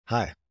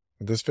Hi,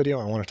 in this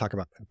video I want to talk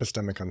about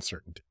epistemic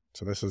uncertainty.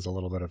 So this is a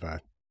little bit of a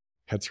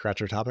head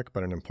scratcher topic,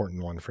 but an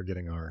important one for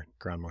getting our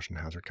ground motion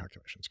hazard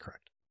calculations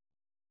correct.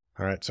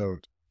 All right, so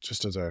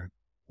just as a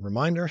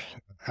reminder,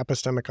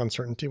 epistemic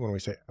uncertainty, when we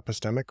say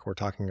epistemic, we're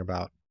talking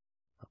about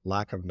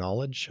lack of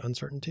knowledge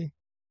uncertainty.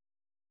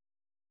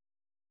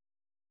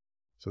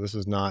 So this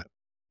is not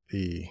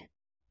the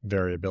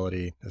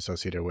variability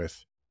associated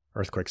with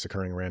earthquakes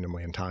occurring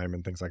randomly in time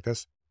and things like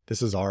this.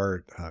 This is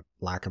our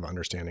lack of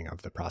understanding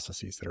of the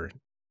processes that are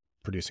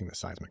producing the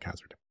seismic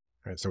hazard.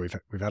 Right? So we've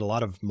had a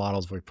lot of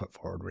models we've put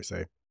forward where we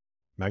say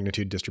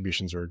magnitude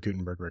distributions are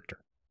Gutenberg-Richter.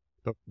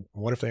 But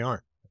what if they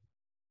aren't?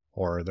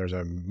 Or there's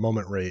a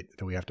moment rate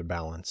that we have to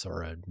balance,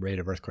 or a rate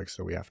of earthquakes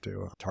that we have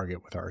to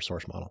target with our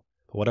source model.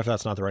 But what if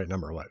that's not the right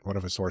number? What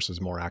if a source is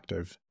more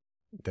active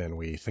than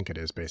we think it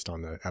is based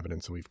on the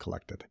evidence that we've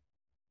collected?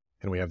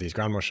 And we have these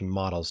ground motion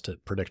models to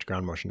predict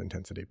ground motion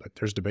intensity, but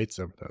there's debates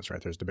over those,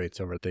 right? There's debates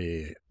over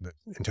the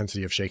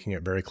intensity of shaking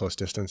at very close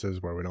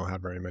distances where we don't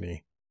have very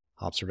many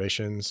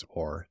observations,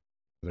 or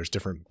there's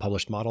different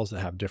published models that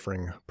have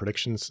differing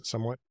predictions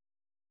somewhat.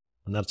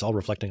 And that's all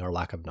reflecting our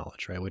lack of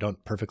knowledge, right? We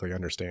don't perfectly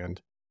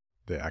understand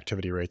the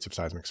activity rates of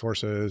seismic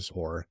sources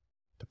or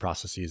the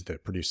processes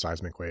that produce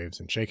seismic waves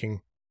and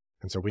shaking.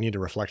 And so we need to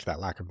reflect that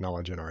lack of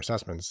knowledge in our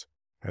assessments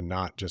and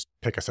not just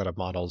pick a set of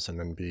models and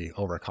then be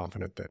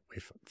overconfident that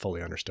we've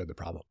fully understood the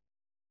problem.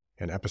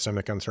 And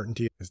epistemic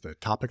uncertainty is the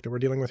topic that we're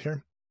dealing with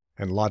here.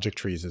 And logic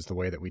trees is the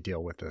way that we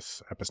deal with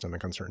this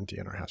epistemic uncertainty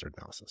in our hazard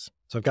analysis.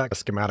 So I've got a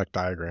schematic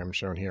diagram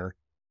shown here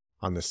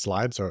on this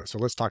slide. So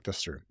let's talk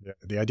this through.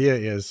 The idea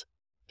is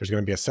there's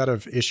going to be a set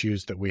of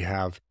issues that we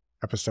have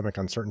epistemic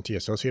uncertainty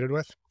associated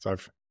with. So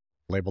I've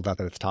labeled that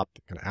at the top,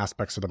 kind of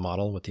aspects of the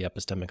model with the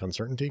epistemic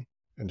uncertainty.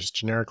 And just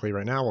generically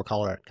right now, we'll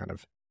call that kind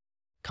of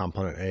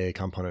component A,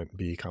 component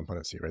B,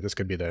 component C, right? This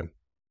could be the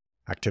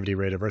activity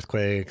rate of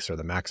earthquakes or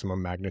the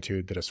maximum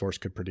magnitude that a source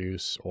could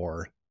produce,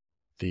 or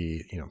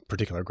the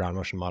particular ground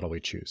motion model we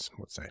choose,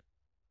 let's say.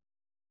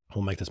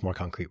 We'll make this more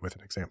concrete with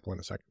an example in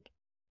a second.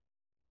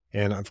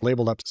 And I've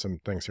labeled up some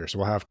things here. So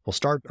we'll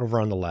start over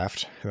on the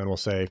left, and then we'll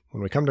say,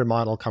 when we come to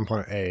model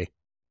component A,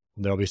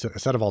 there'll be a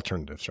set of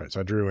alternatives, right?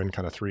 So I drew in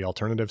kind of 3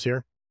 alternatives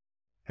here.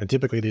 And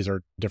typically these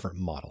are different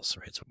models,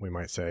 right? So we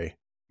might say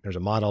there's a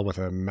model with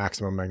a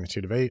maximum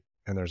magnitude of 8,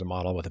 and there's a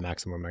model with a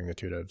maximum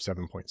magnitude of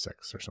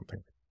 7.6 or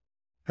something.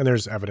 And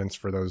there's evidence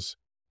for those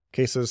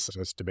cases,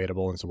 so it's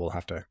debatable, and so we'll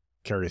have to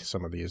carry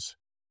some of these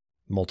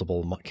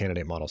multiple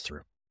candidate models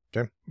through,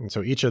 okay? And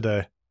so each of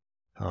the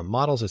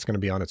models is going to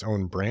be on its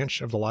own branch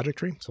of the logic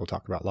tree. So we'll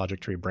talk about logic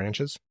tree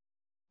branches.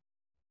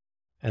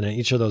 And then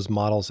each of those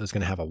models is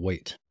going to have a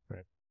weight,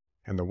 right?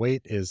 And the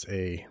weight is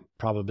a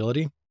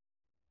probability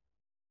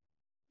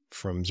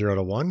from 0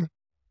 to 1,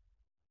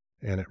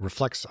 and it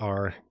reflects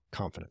our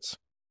confidence.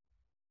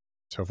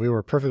 So if we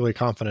were perfectly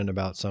confident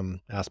about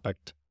some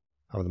aspect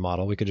of the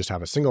model, we could just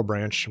have a single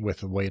branch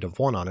with a weight of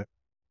 1 on it.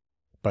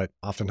 But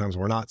oftentimes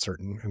we're not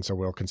certain, and so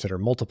we'll consider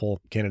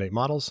multiple candidate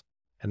models,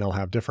 and they'll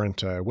have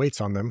different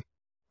weights on them.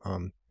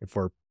 If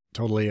we're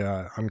totally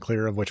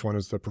unclear of which one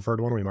is the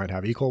preferred one, we might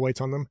have equal weights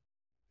on them.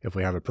 If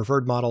we have a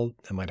preferred model,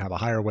 it might have a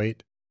higher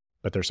weight,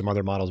 but there's some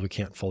other models we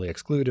can't fully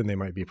exclude, and they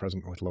might be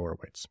present with lower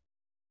weights.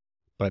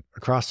 But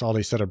across all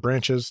these set of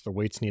branches, the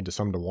weights need to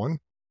sum to 1.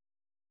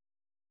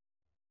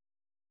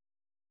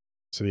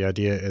 So the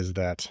idea is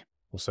that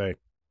we'll say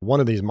one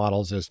of these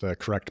models is the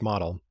correct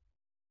model,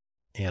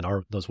 and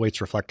those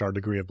weights reflect our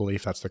degree of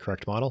belief that's the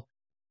correct model.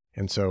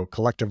 And so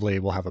collectively,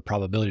 we'll have a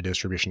probability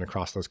distribution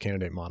across those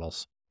candidate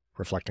models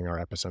reflecting our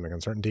epistemic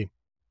uncertainty,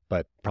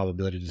 but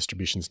probability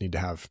distributions need to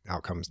have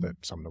outcomes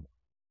that sum to 1.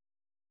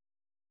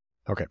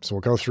 Okay, so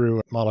we'll go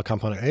through model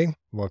component A.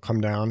 We'll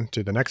come down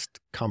to the next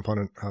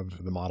component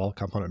of the model,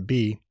 component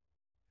B,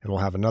 and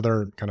we'll have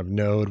another kind of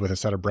node with a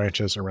set of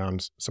branches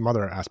around some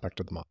other aspect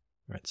of the model.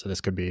 Right, so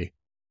this could be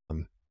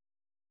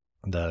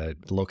the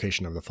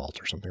location of the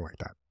fault or something like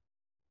that.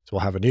 So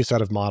we'll have a new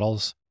set of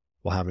models,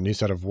 we'll have a new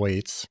set of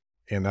weights,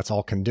 and that's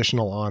all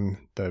conditional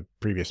on the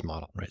previous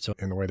model, right? So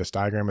in the way this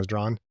diagram is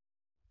drawn,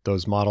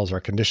 those models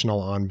are conditional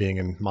on being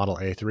in model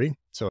A3.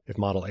 So if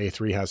model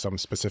A3 has some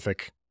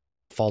specific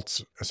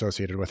faults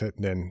associated with it,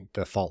 then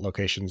the fault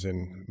locations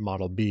in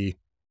model B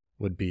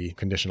would be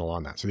conditional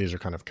on that. So these are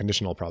kind of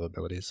conditional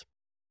probabilities.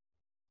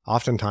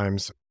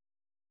 Oftentimes,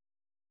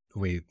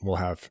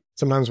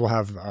 sometimes we'll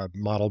have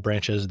model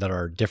branches that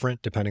are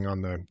different depending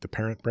on the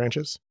parent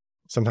branches.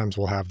 Sometimes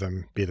we'll have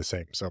them be the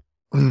same. So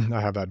I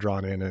have that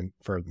drawn in, and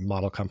for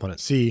model component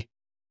C,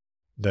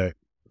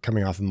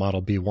 coming off of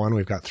model B1,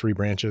 we've got 3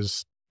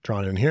 branches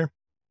drawn in here.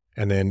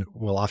 And then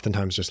we'll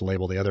oftentimes just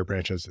label the other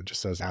branches. It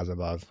just says as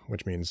above,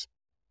 which means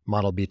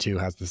model B2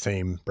 has the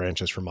same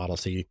branches for model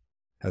C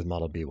as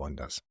model B1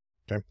 does.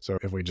 Okay. So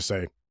if we just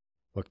say,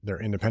 look,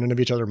 they're independent of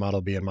each other,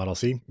 model B and model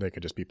C, they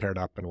could just be paired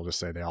up, and we'll just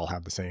say they all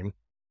have the same.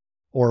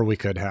 Or we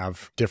could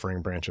have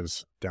differing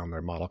branches down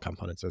their model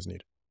components as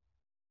needed.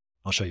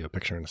 I'll show you a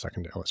picture in a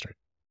second to illustrate.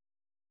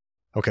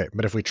 Okay,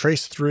 but if we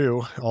trace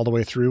through all the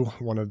way through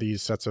one of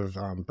these sets of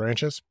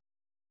branches,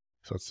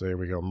 So let's say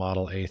we go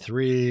model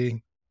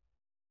A3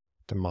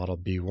 to model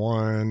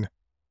B1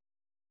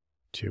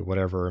 to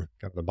whatever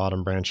the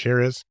bottom branch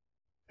here is.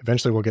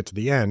 Eventually we'll get to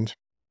the end,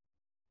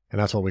 and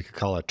that's what we could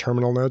call a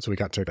terminal node. So we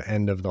got to the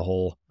end of the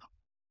whole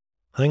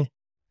thing.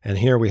 And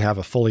here we have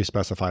a fully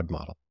specified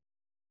model.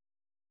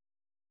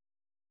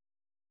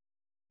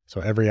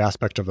 So every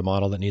aspect of the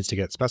model that needs to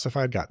get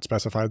specified got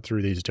specified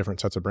through these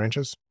different sets of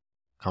branches,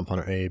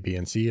 component A, B,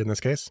 and C in this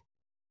case.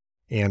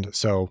 And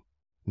so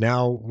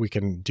now we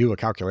can do a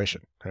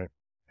calculation, right?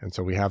 And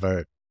so we have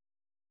a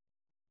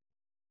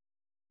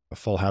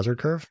full hazard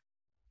curve.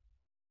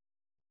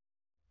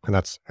 And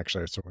that's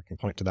actually, so we can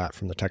point to that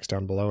from the text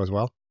down below as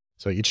well.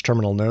 So each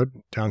terminal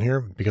node down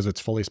here, because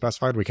it's fully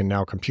specified, we can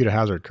now compute a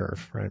hazard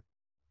curve, right?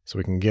 So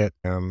we can get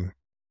M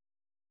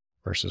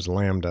versus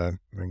lambda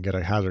and get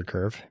a hazard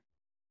curve.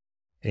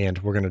 And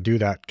we're going to do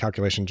that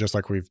calculation just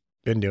like we've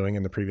been doing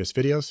in the previous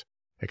videos,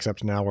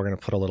 except now we're going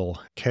to put a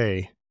little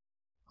K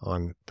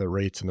on the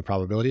rates and the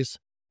probabilities,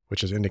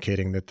 which is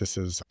indicating that this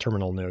is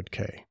terminal node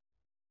K.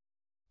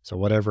 So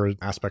whatever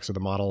aspects of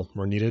the model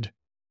were needed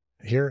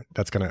here,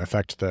 that's going to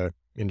affect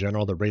in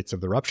general, the rates of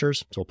the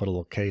ruptures. So we'll put a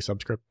little K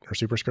subscript or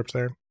superscript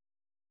there.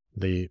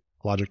 The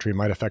logic tree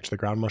might affect the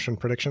ground motion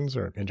predictions,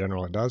 or in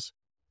general it does.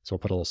 So we'll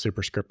put a little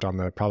superscript on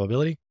the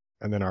probability.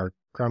 And then our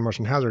ground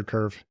motion hazard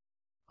curve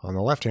on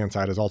the left-hand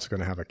side is also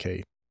going to have a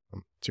K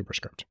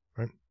superscript,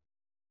 right?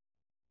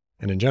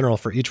 And in general,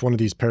 for each one of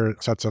these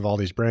sets of all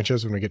these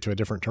branches, when we get to a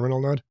different terminal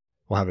node,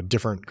 we'll have a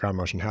different ground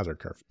motion hazard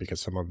curve because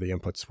some of the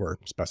inputs were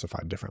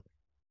specified differently.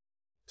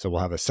 So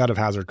we'll have a set of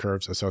hazard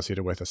curves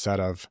associated with a set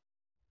of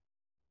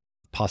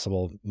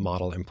possible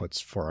model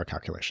inputs for our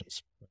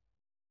calculations.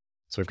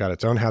 So we've got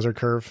its own hazard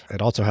curve.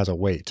 It also has a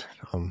weight.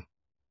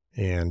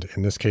 And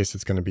in this case,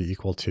 it's going to be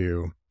equal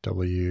to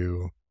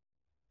WA3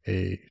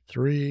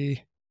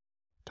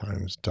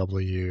 times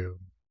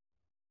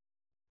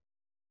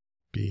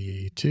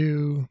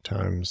WB2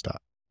 times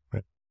dot,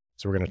 right?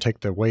 So we're going to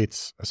take the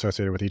weights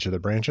associated with each of the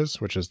branches,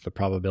 which is the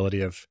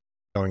probability of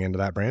going into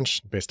that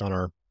branch based on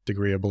our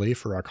degree of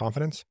belief or our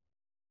confidence.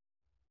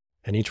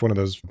 And each one of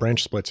those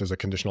branch splits is a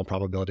conditional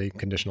probability,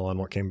 conditional on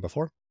what came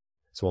before.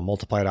 So we'll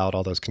multiply out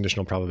all those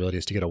conditional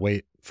probabilities to get a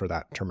weight for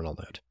that terminal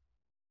node.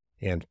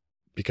 And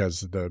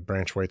because the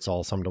branch weights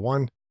all sum to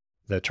 1,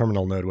 the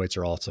terminal node weights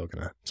are also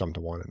going to sum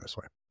to 1 in this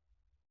way.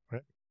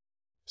 Right?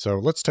 So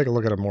let's take a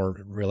look at a more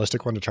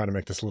realistic one to try to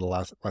make this a little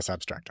less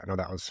abstract. I know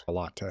that was a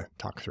lot to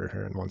talk through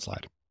here in one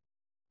slide.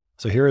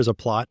 So here is a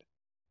plot.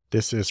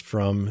 This is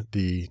from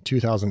the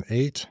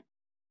 2008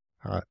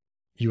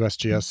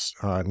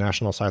 USGS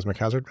National Seismic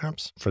Hazard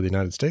Maps for the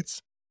United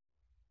States.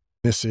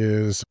 This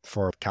is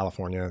for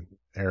California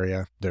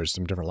area. There's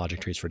some different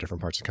logic trees for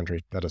different parts of the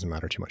country. That doesn't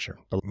matter too much here.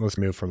 But let's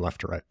move from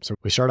left to right. So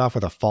we start off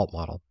with a fault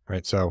model,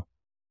 right? So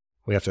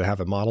we have to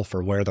have a model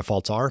for where the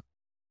faults are.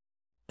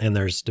 And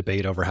there's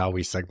debate over how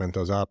we segment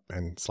those up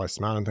and slice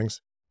them out and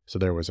things. So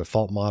there was a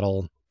fault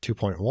model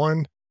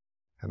 2.1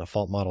 and a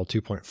fault model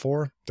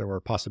 2.4. There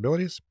were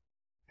possibilities.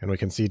 And we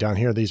can see down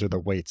here, these are the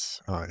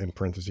weights in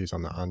parentheses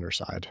on the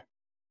underside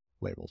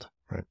labeled,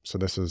 right? So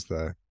this is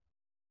the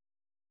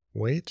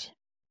weight.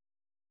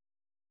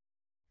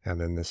 And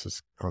then this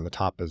is on the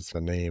top is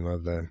the name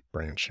of the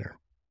branch here.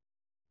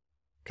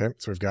 Okay,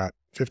 so we've got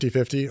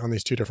 50-50 on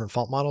these two different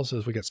fault models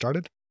as we get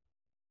started.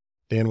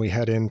 Then we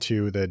head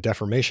into the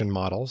deformation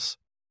models.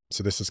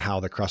 So this is how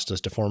the crust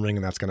is deforming,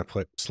 and that's going to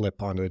put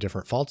slip onto the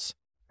different faults.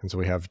 And so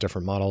we have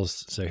different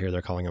models. So here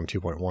they're calling them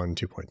 2.1,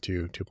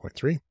 2.2,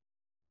 2.3.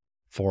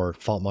 For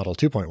fault model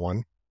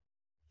 2.1,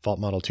 fault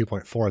model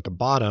 2.4 at the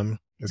bottom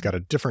has got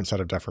a different set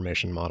of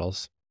deformation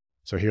models.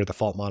 So here the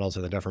fault models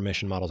and the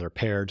deformation models are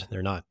paired.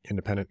 They're not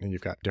independent, and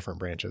you've got different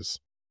branches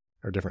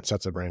or different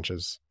sets of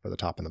branches for the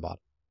top and the bottom.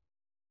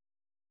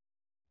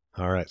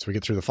 All right, so we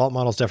get through the fault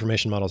models,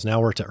 deformation models. Now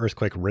we're to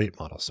earthquake rate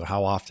models. So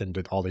how often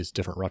did all these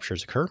different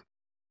ruptures occur?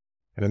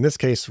 And in this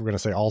case, we're going to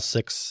say all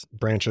 6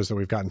 branches that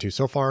we've gotten to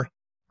so far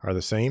are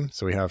the same.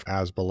 So we have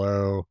as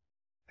below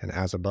and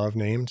as above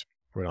named.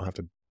 We don't have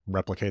to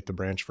replicate the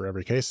branch for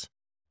every case.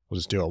 We'll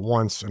just do it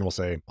once, and we'll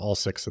say all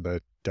 6 of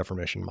the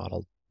deformation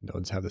model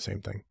nodes have the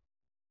same thing.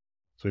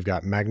 So we've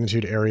got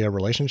magnitude area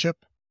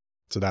relationship.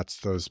 So that's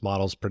those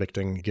models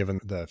predicting, given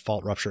the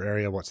fault rupture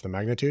area, what's the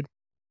magnitude.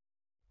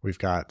 We've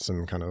got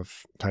some kind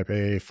of type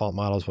A fault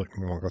models. We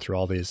won't go through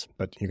all these,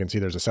 but you can see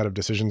there's a set of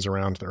decisions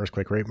around the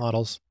earthquake rate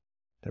models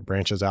that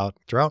branches out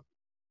throughout.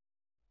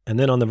 And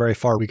then on the very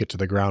far, we get to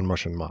the ground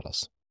motion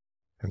models.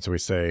 And so we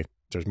say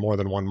there's more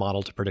than one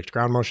model to predict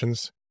ground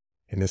motions.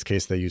 In this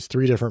case, they use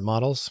 3 different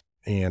models,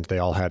 and they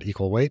all had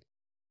equal weight.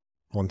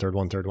 1/3,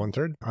 1/3,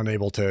 1/3.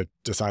 Unable to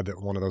decide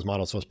that one of those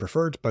models was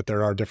preferred, but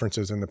there are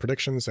differences in the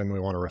predictions, and we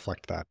want to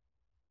reflect that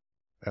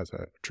as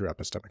a true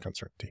epistemic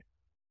uncertainty.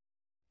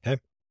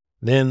 Okay.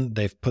 Then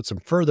they've put some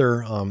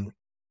further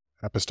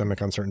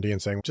epistemic uncertainty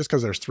in saying just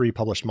because there's 3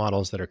 published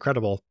models that are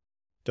credible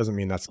doesn't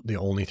mean that's the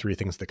only 3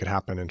 things that could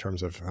happen in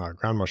terms of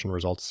ground motion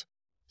results.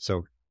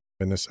 So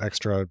in this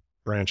extra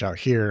branch out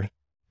here,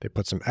 they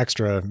put some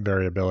extra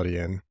variability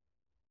in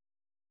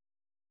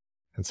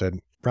and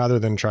said, rather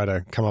than try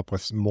to come up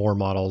with more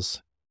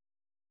models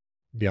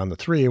beyond the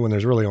 3, when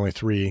there's really only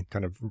 3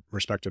 kind of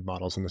respected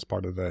models in this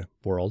part of the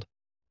world,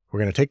 we're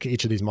going to take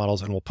each of these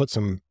models and we'll put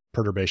some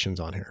perturbations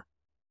on here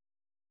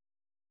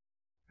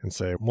and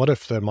say, what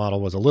if the model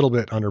was a little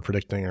bit under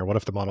predicting, or what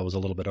if the model was a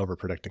little bit over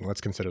predicting?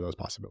 Let's consider those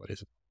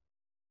possibilities.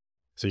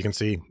 So you can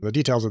see the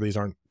details of these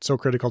aren't so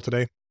critical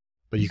today,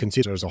 but you can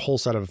see there's a whole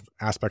set of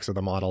aspects of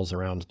the models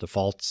around the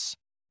faults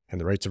and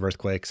the rates of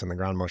earthquakes and the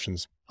ground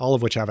motions, all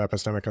of which have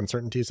epistemic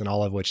uncertainties and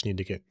all of which need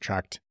to get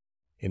tracked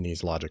in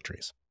these logic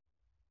trees.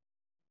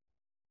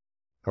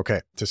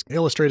 Okay, to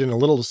illustrate in a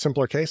little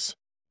simpler case,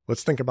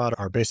 let's think about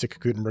our basic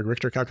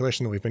Gutenberg-Richter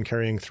calculation that we've been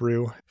carrying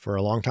through for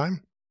a long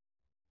time,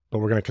 but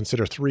we're going to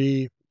consider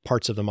 3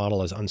 parts of the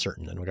model as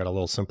uncertain, and we've got a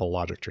little simple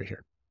logic tree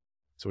here.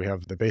 So we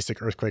have the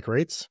basic earthquake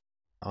rates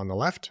on the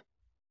left.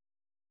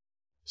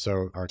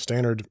 So our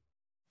standard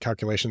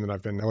calculation that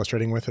I've been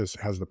illustrating with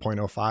has the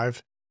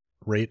 0.05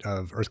 rate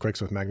of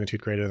earthquakes with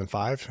magnitude greater than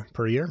 5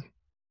 per year.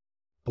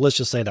 But let's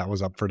just say that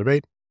was up for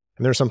debate.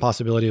 And there's some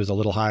possibility it was a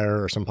little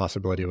higher or some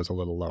possibility it was a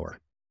little lower.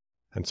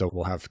 And so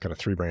we'll have kind of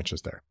 3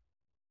 branches there.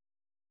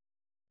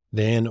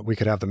 Then we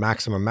could have the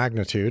maximum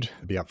magnitude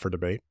be up for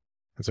debate.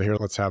 And so here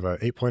let's have a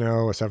 8.0,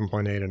 a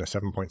 7.8, and a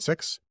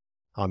 7.6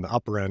 on the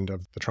upper end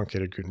of the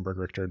truncated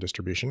Gutenberg-Richter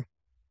distribution.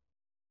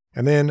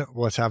 And then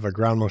let's have a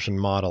ground motion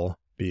model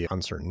be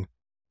uncertain.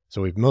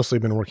 So we've mostly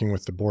been working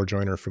with the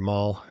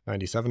Bohr-Joyner-Fumal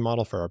 97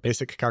 model for our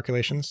basic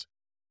calculations.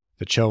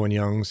 The Cho and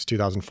Young's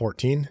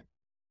 2014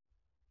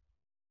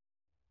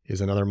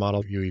 is another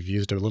model we've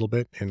used a little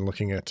bit in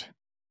looking at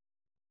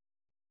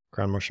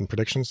ground motion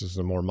predictions. This is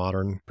a more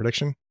modern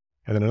prediction.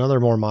 And then another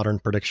more modern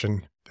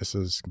prediction. This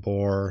is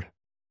Bohr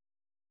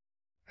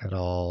et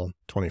al.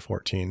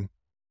 2014.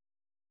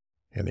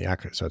 And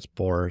so it's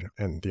Bohr,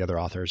 and the other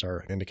authors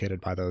are indicated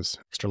by those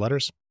extra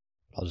letters.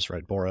 I'll just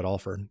write Bohr et al.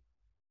 For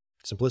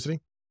simplicity.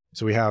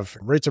 So we have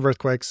rates of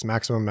earthquakes,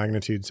 maximum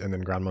magnitudes, and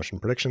then ground motion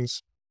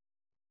predictions.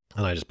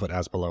 And I just put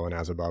as below and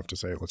as above to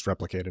say let's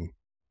replicate in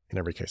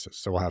every case.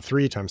 So we'll have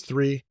 3 times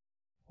 3,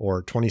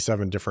 or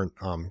 27 different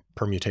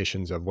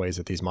permutations of ways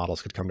that these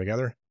models could come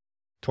together.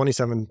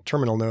 27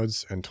 terminal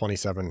nodes and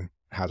 27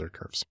 hazard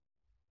curves.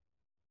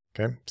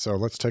 Okay, so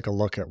let's take a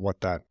look at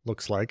what that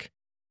looks like.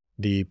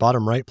 The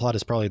bottom right plot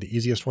is probably the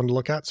easiest one to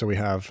look at. So we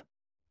have,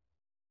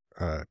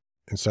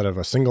 instead of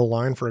a single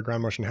line for a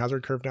ground motion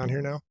hazard curve down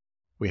here now,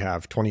 we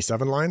have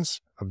 27 lines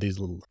of these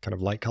little kind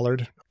of light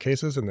colored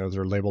cases, and those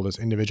are labeled as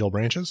individual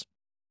branches.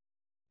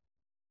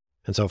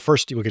 And so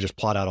first we could just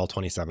plot out all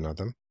 27 of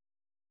them.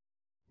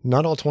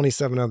 Not all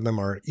 27 of them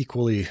are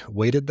equally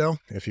weighted though.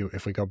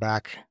 If we go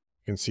back,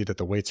 you can see that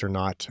the weights are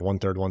not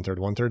 1/3, 1/3,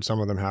 1/3. Some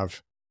of them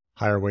have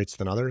higher weights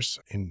than others,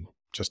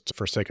 just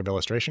for sake of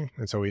illustration.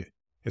 And so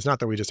it's not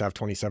that we just have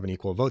 27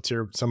 equal votes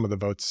here. Some of the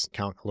votes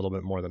count a little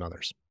bit more than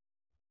others.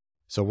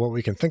 So what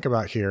we can think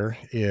about here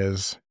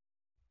is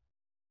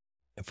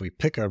if we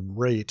pick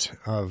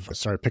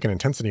pick an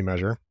intensity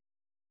measure,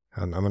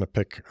 and I'm going to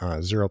pick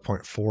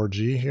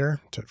 0.4G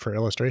here for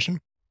illustration.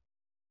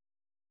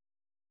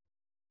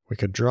 We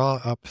could draw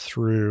up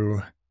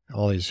through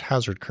all these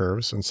hazard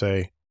curves and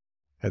say,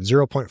 at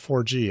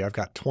 0.4G, I've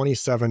got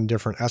 27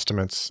 different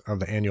estimates of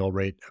the annual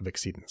rate of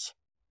exceedance.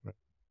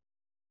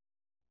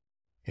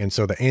 And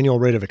so the annual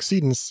rate of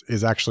exceedance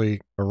is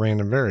actually a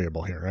random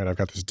variable here, right? I've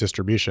got this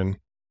distribution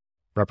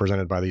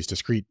represented by these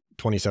discrete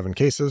 27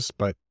 cases,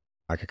 but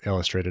I could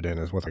illustrate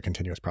it with a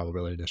continuous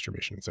probability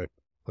distribution and say,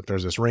 look,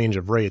 there's this range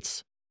of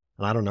rates,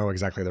 and I don't know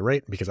exactly the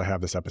rate because I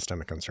have this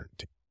epistemic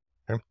uncertainty.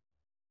 Okay?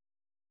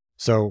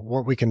 So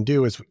what we can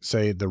do is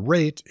say the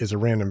rate is a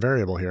random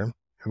variable here,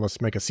 and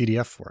let's make a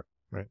CDF for it,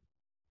 right?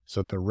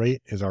 So the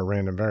rate is our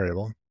random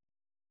variable.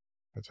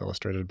 That's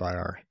illustrated by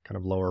our kind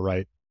of lower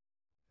right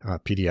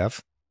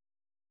PDF.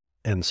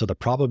 And so the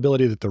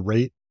probability that the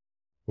rate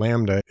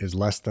lambda is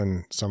less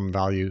than some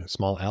value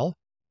small l,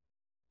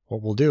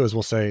 what we'll do is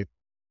we'll say,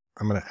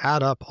 I'm going to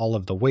add up all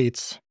of the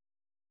weights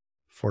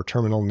for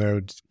terminal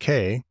node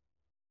k.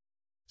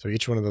 So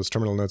each one of those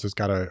terminal nodes has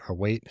got a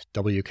weight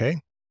wk.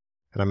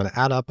 And I'm going to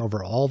add up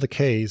over all the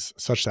k's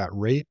such that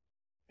rate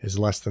is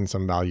less than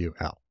some value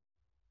l.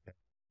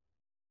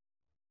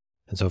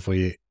 And so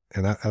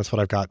that's what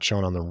I've got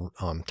shown on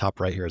the top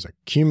right here is a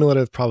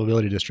cumulative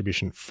probability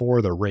distribution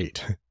for the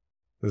rate.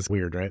 This is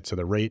weird, right? So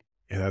the rate,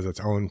 it has its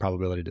own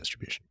probability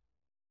distribution.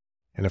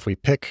 And if we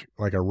pick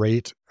like a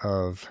rate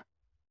of,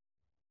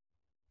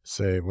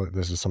 say,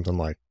 this is something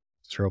like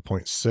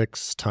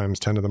 0.6 times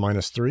 10 to the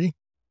minus 3,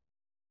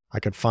 I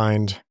could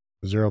find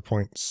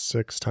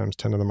 0.6 times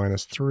 10 to the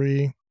minus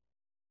 3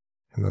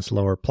 in this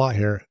lower plot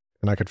here,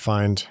 and I could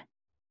find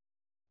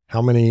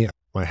how many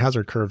my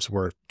hazard curves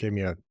gave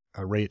me a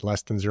rate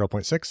less than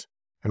 0.6,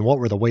 and what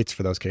were the weights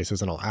for those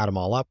cases, and I'll add them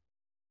all up,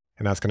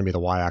 and that's going to be the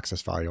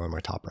y-axis value on my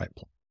top right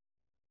plot.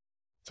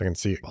 So I can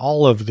see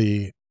all of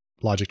the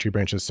logic tree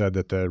branches said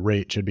that the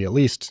rate should be at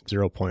least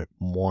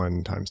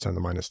 0.1 times 10 to the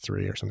minus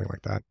 3 or something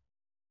like that.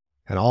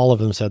 And all of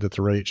them said that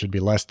the rate should be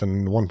less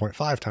than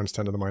 1.5 times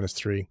 10 to the minus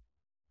 3.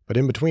 But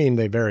in between,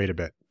 they varied a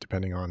bit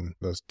depending on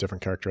those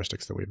different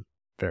characteristics that we've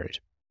varied.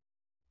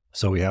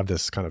 So we have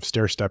this kind of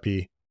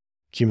stair-steppy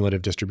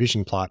cumulative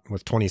distribution plot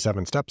with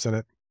 27 steps in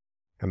it,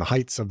 and the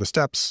heights of the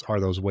steps are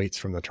those weights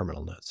from the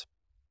terminal nodes.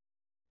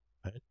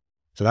 Right?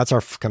 So that's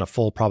our kind of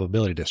full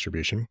probability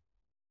distribution.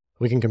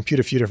 We can compute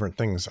a few different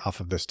things off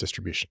of this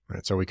distribution.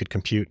 Right? So we could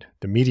compute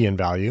the median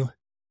value,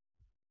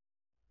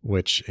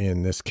 which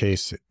in this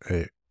case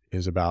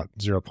is about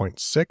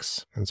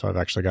 0.6. And so I've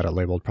actually got it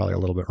labeled probably a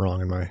little bit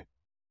wrong in my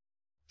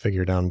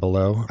figure down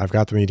below. I've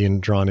got the median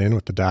drawn in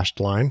with the dashed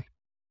line.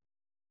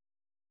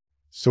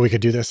 So we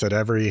could do this at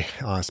every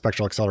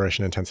spectral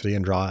acceleration intensity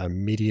and draw a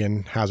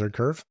median hazard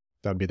curve.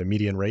 That would be the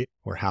median rate,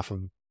 where half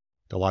of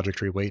the logic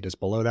tree weight is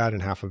below that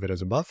and half of it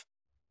is above.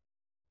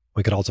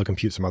 We could also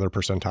compute some other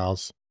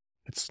percentiles.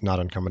 It's not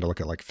uncommon to look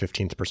at like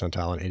 15th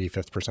percentile and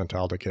 85th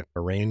percentile to get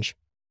a range.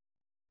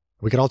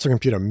 We could also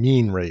compute a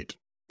mean rate.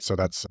 So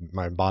that's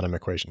my bottom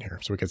equation here.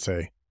 So we could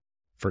say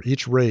for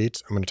each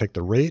rate, I'm going to take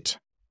the rate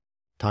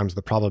times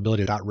the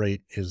probability that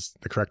rate is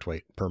the correct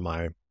weight per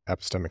my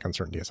epistemic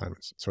uncertainty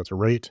assignments. So it's a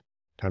rate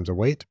times a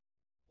weight.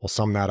 We'll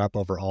sum that up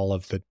over all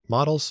of the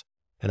models,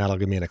 and that'll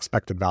give me an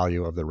expected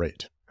value of the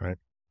rate, right?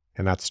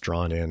 And that's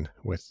drawn in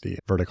with the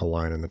vertical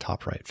line in the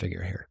top right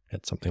figure here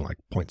at something like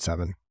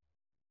 0.7.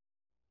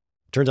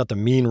 Turns out the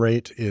mean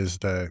rate is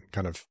the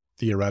kind of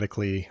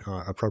theoretically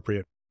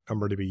appropriate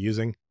number to be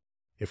using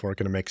if we're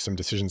going to make some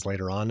decisions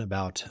later on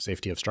about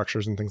safety of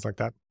structures and things like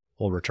that.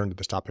 We'll return to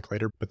this topic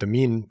later, but the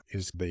mean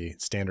is the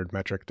standard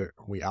metric that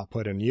we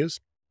output and use.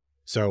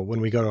 So when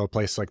we go to a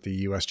place like the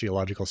US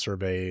Geological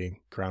Survey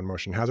ground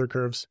motion hazard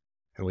curves,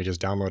 and we just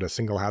download a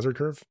single hazard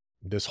curve,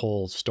 this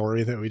whole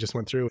story that we just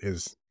went through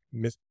is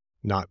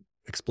not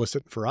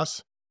explicit for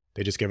us.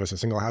 They just give us a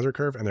single hazard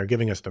curve, and they're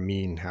giving us the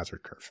mean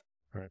hazard curve.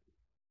 Right?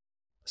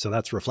 So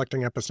that's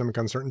reflecting epistemic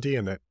uncertainty,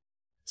 and that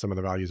some of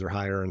the values are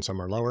higher and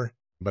some are lower,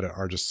 but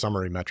our just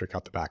summary metric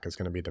out the back is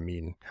going to be the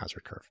mean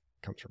hazard curve.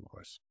 It comes from all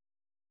this.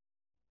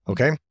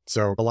 Okay,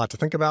 so a lot to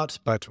think about,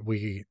 but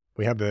we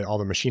have all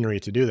the machinery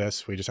to do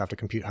this. We just have to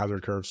compute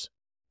hazard curves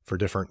for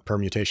different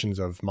permutations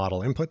of model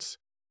inputs.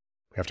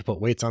 We have to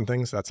put weights on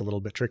things. That's a little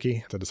bit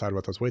tricky to decide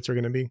what those weights are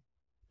going to be.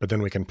 But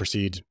then we can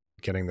proceed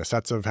getting the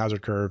sets of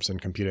hazard curves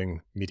and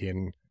computing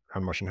median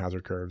ground motion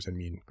hazard curves and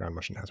mean ground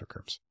motion hazard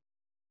curves.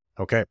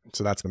 Okay,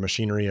 so that's the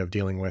machinery of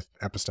dealing with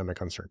epistemic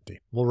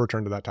uncertainty. We'll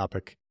return to that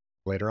topic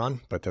later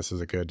on, but this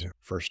is a good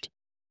first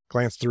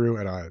glance through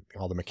at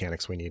all the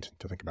mechanics we need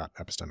to think about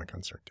epistemic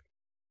uncertainty.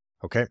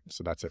 Okay,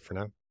 so that's it for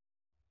now.